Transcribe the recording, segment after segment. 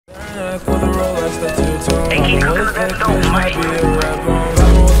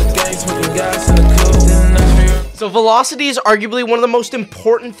So velocity is arguably one of the most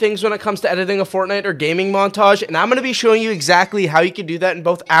important things when it comes to editing a Fortnite or gaming montage, and I'm going to be showing you exactly how you can do that in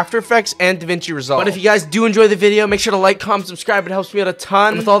both After Effects and Davinci Resolve. But if you guys do enjoy the video, make sure to like, comment, subscribe. It helps me out a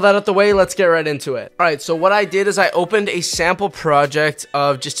ton. And with all that out the way, let's get right into it. All right, so what I did is I opened a sample project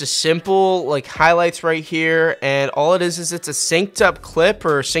of just a simple like highlights right here, and all it is it's a synced up clip,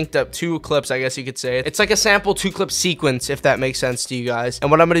 or synced up 2 clips, I guess you could say. It's like a sample 2-clip sequence, if that makes sense to you guys.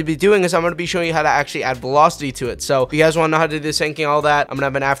 And what I'm going to be doing is I'm going to be showing you how to actually add velocity to it. So if you guys want to know how to do the syncing, all that, I'm gonna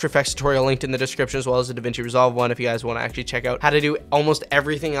have an After Effects tutorial linked in the description, as well as a Davinci Resolve one if you guys want to actually check out how to do almost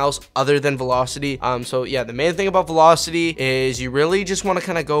everything else other than velocity. So yeah, the main thing about velocity is you really just want to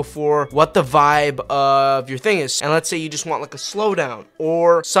kind of go for what the vibe of your thing is. And let's say you just want like a slowdown,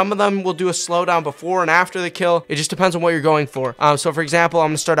 or some of them will do a slowdown before and after the kill. It just depends on what you're going for. So for example,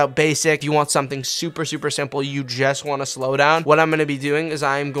 I'm gonna start out basic. You want something super simple, you just want to slow down. What I'm going to be doing is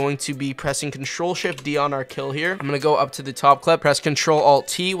I'm going to be pressing Control-Shift-D on our kill here. I'm going to go up to the top clip, press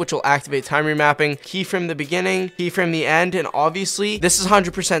Control-Alt-T, which will activate time remapping, keyframe the beginning, keyframe the end, and obviously this is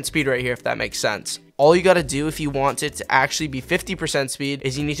 100% speed right here, if that makes sense. All you got to do if you want it to actually be 50% speed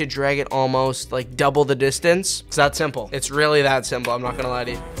is you need to drag it almost like double the distance. It's that simple. It's really that simple. I'm not going to lie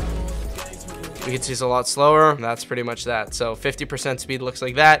to you. You can see it's a lot slower. That's pretty much that. So 50% speed looks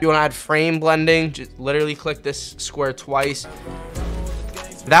like that. If you want to add frame blending, just literally click this square twice.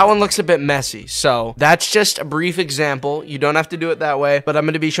 That one looks a bit messy, so that's just a brief example. You don't have to do it that way, but I'm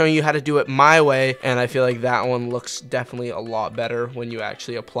going to be showing you how to do it my way, and I feel like that one looks definitely a lot better when you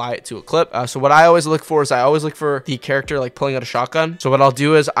actually apply it to a clip. So what I always look for is I always look for the character like pulling out a shotgun. So what I'll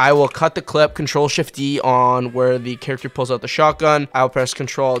do is I will cut the clip, Control-Shift-D on where the character pulls out the shotgun. I'll press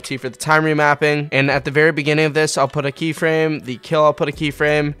Control-T for the time remapping, and at the very beginning of this, I'll put a keyframe. The kill, I'll put a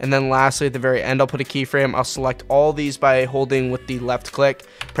keyframe, and then lastly at the very end, I'll put a keyframe. I'll select all these by holding with the left click.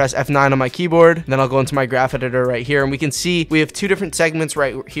 Press F9 on my keyboard, then I'll go into my graph editor right here, and we can see we have 2 different segments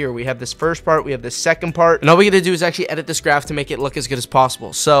right here. We have this first part, we have this second part, and all we gotta do is actually edit this graph to make it look as good as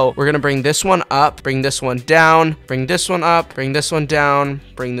possible. So we're gonna bring this one up, bring this one down, bring this one up, bring this one down,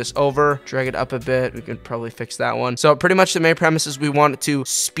 bring this over, drag it up a bit. We could probably fix that one. So pretty much the main premise is we want it to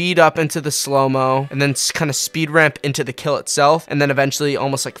speed up into the slow-mo, and then kind of speed ramp into the kill itself, and then eventually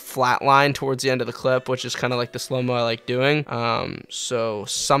almost like flatline towards the end of the clip, which is kind of like the slow-mo I like doing. So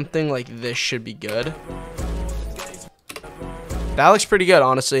something like this should be good. That looks pretty good,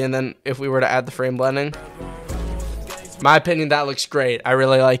 honestly. And then if we were to add the frame blending, my opinion, that looks great. I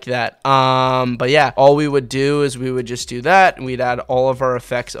really like that. But yeah, all we would do is we would just do that, and we'd add all of our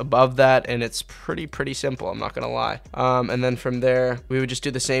effects above that, and it's pretty simple, I'm not gonna lie. And then from there we would just do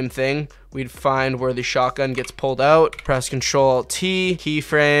the same thing. We'd find where the shotgun gets pulled out, press Control-T,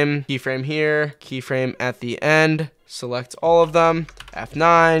 keyframe here, keyframe at the end, select all of them,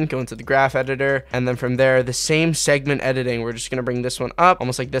 F9, go into the graph editor, and then from there, the same segment editing, we're just gonna bring this one up,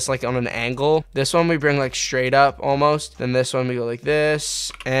 almost like this, like on an angle. This one we bring like straight up almost, then this one we go like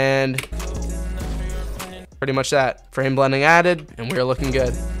this, and pretty much that. Frame blending added, and we're looking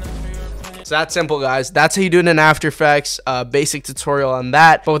good. So that's simple, guys. That's how you do it in After Effects. Basic tutorial on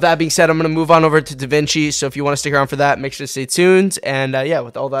that. But with that being said, I'm going to move on over to Davinci. So if you want to stick around for that, make sure to stay tuned. And yeah,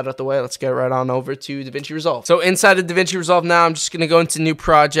 with all that out of the way, let's get right on over to Davinci Resolve. So inside of Davinci Resolve now, I'm just going to go into new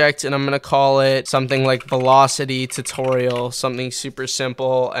project, and I'm going to call it something like Velocity Tutorial, something super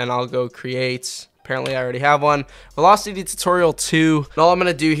simple, and I'll go create. Apparently I already have one. Velocity Tutorial 2. And all I'm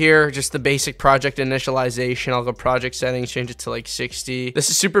going to do here, just the basic project initialization. I'll go project settings, change it to like 60. This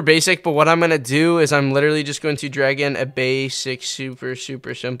is super basic, but what I'm going to do is I'm literally just going to drag in a basic, super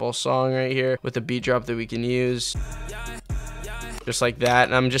simple song right here with a beat drop that we can use. Just like that.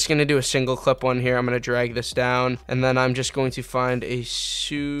 And I'm just going to do a single clip one here. I'm going to drag this down, and then I'm just going to find a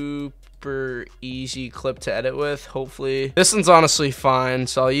super easy clip to edit with. Hopefully this one's honestly fine,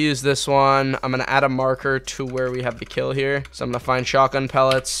 so I'll use this one. I'm gonna add a marker to where we have the kill here, so I'm gonna find shotgun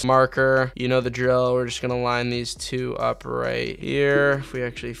pellets, marker, you know the drill. We're just gonna line these 2 up right here. If we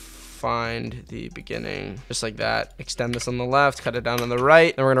actually find the beginning, just like that, extend this on the left, cut it down on the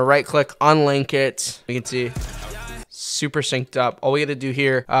right, then we're gonna right click, unlink it. You can see super synced up. All we gotta do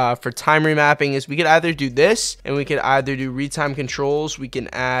here for time remapping is we could either do this, and we could either do retime controls. We can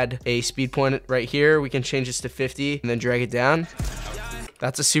add a speed point right here. We can change this to 50 and then drag it down.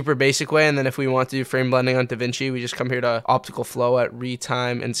 That's a super basic way. And then if we want to do frame blending on Davinci, we just come here to optical flow at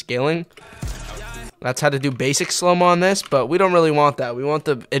retime and scaling. That's how to do basic slow-mo on this, but we don't really want that. We want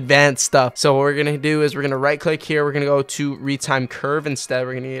the advanced stuff. So what we're gonna do is we're gonna right click here. We're gonna go to retime curve instead.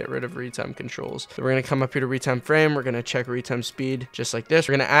 We're gonna get rid of retime controls. So we're gonna come up here to retime frame. We're gonna check retime speed just like this.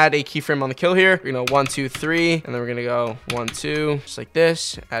 We're gonna add a keyframe on the kill here. We're gonna 1, 2, 3, and then we're gonna go 1, 2, just like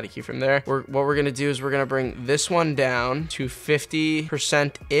this. Add a keyframe there. What we're gonna do is we're gonna bring this one down to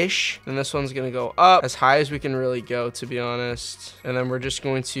 50%-ish. And this one's gonna go up as high as we can really go, to be honest. And then we're just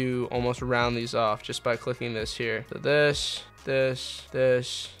going to almost round these off just by clicking this here. So this.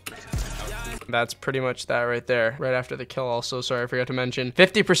 That's pretty much that right there. Right after the kill also, sorry, I forgot to mention.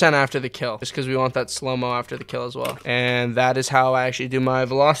 50% after the kill, just because we want that slow-mo after the kill as well. And that is how I actually do my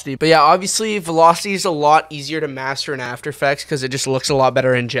velocity. But yeah, obviously, velocity is a lot easier to master in After Effects because it just looks a lot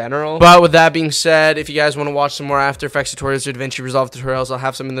better in general. But with that being said, if you guys want to watch some more After Effects tutorials or Davinci Resolve tutorials, I'll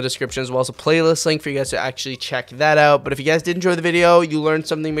have some in the description as well as a playlist link for you guys to actually check that out. But if you guys did enjoy the video, you learned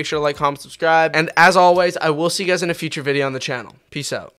something, make sure to like, comment, subscribe. And as always, I will see you guys in a future video on the channel. Peace out.